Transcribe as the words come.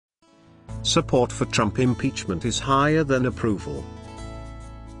Support for Trump impeachment is higher than approval.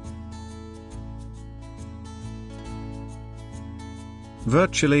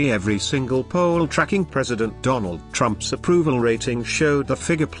 Virtually every single poll tracking President Donald Trump's approval rating showed the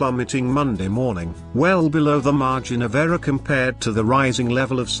figure plummeting Monday morning, well below the margin of error compared to the rising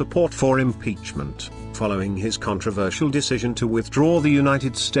level of support for impeachment, following his controversial decision to withdraw the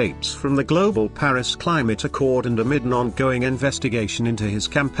United States from the global Paris Climate Accord and amid an ongoing investigation into his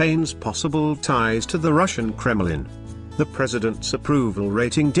campaign's possible ties to the Russian Kremlin. The president's approval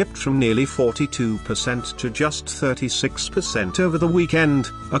rating dipped from nearly 42% to just 36% over the weekend,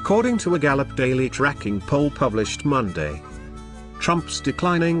 according to a Gallup daily tracking poll published Monday. Trump's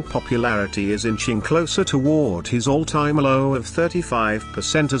declining popularity is inching closer toward his all-time low of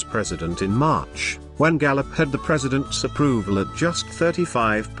 35% as president in March, when Gallup had the president's approval at just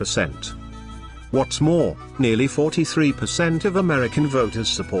 35%. What's more, nearly 43% of American voters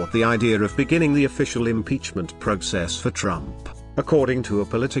support the idea of beginning the official impeachment process for Trump, according to a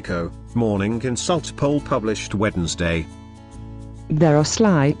Politico Morning Consult poll published Wednesday. There are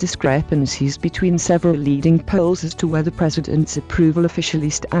slight discrepancies between several leading polls as to where the president's approval officially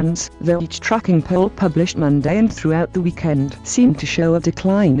stands, though each tracking poll published Monday and throughout the weekend seemed to show a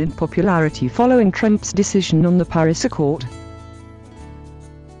decline in popularity following Trump's decision on the Paris Accord.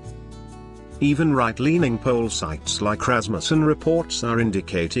 Even right-leaning poll sites like Rasmussen Reports are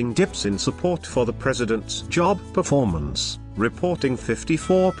indicating dips in support for the president's job performance, reporting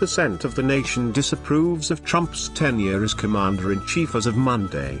 54% of the nation disapproves of Trump's tenure as commander-in-chief as of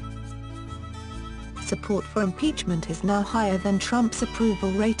Monday. Support for impeachment is now higher than Trump's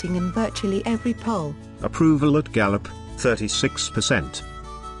approval rating in virtually every poll. Approval at Gallup, 36%.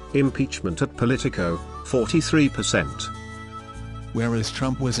 Impeachment at Politico, 43%. Whereas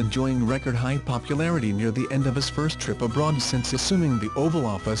Trump was enjoying record-high popularity near the end of his first trip abroad since assuming the Oval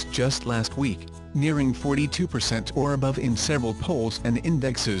Office just last week, nearing 42% or above in several polls and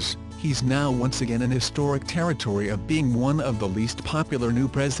indexes, he's now once again in historic territory of being one of the least popular new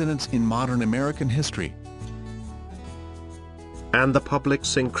presidents in modern American history. And the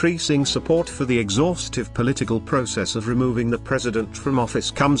public's increasing support for the exhaustive political process of removing the president from office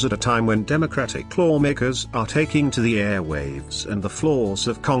comes at a time when Democratic lawmakers are taking to the airwaves and the floors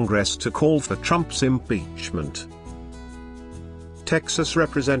of Congress to call for Trump's impeachment. Texas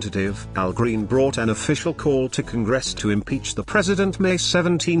Representative Al Green brought an official call to Congress to impeach the president May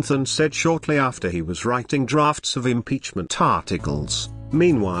 17 and said shortly after he was writing drafts of impeachment articles.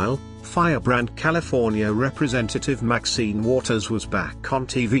 Meanwhile, Firebrand California Representative Maxine Waters was back on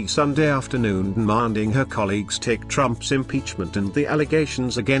TV Sunday afternoon demanding her colleagues take Trump's impeachment and the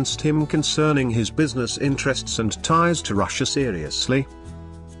allegations against him concerning his business interests and ties to Russia seriously.